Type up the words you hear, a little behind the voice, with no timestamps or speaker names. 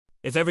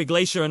If every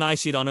glacier and ice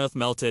sheet on Earth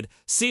melted,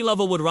 sea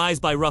level would rise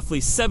by roughly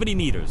 70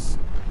 meters,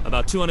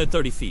 about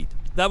 230 feet.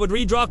 That would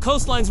redraw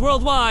coastlines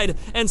worldwide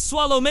and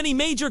swallow many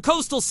major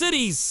coastal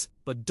cities.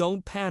 But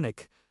don't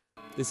panic.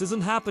 This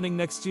isn't happening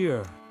next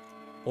year,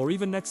 or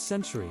even next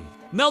century.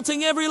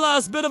 Melting every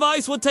last bit of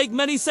ice would take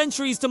many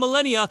centuries to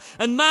millennia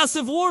and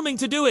massive warming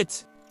to do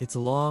it. It's a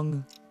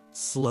long,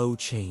 slow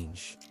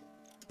change,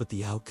 but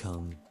the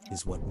outcome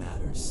is what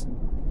matters.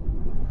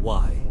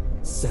 Why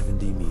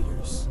 70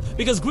 meters?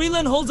 Because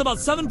Greenland holds about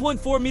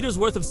 7.4 meters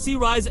worth of sea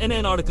rise and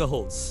Antarctica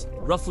holds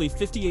roughly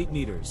 58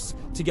 meters.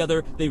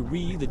 Together, they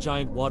the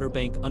giant water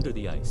bank under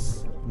the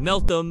ice.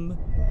 Melt them,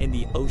 and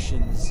the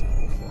oceans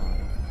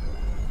cry.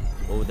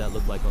 What would that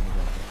look like on the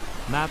map?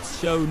 Maps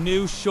show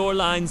new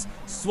shorelines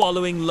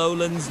swallowing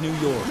lowlands New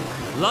York.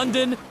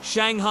 London,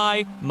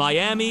 Shanghai,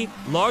 Miami,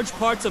 large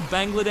parts of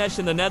Bangladesh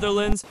and the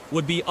Netherlands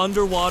would be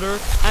underwater,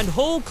 and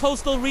whole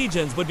coastal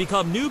regions would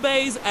become new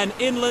bays and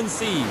inland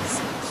seas.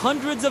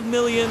 Hundreds of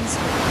millions,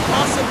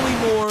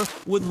 possibly more,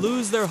 would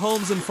lose their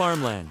homes and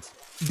farmland.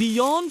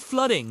 Beyond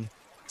flooding,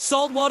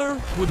 saltwater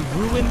would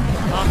ruin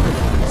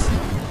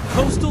aquifers.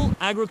 Coastal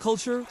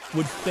agriculture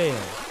would fail.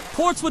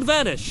 Ports would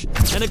vanish,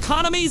 and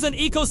economies and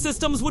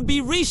ecosystems would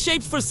be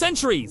reshaped for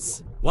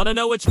centuries. Want to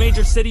know which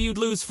major city you'd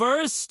lose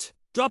first?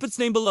 Drop its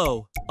name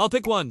below. I'll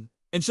pick one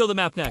and show the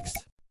map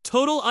next.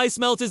 Total ice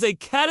melt is a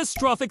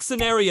catastrophic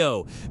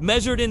scenario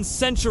measured in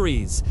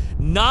centuries,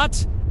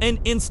 not an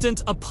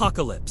instant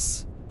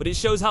apocalypse. But it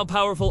shows how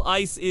powerful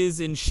ice is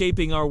in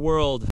shaping our world.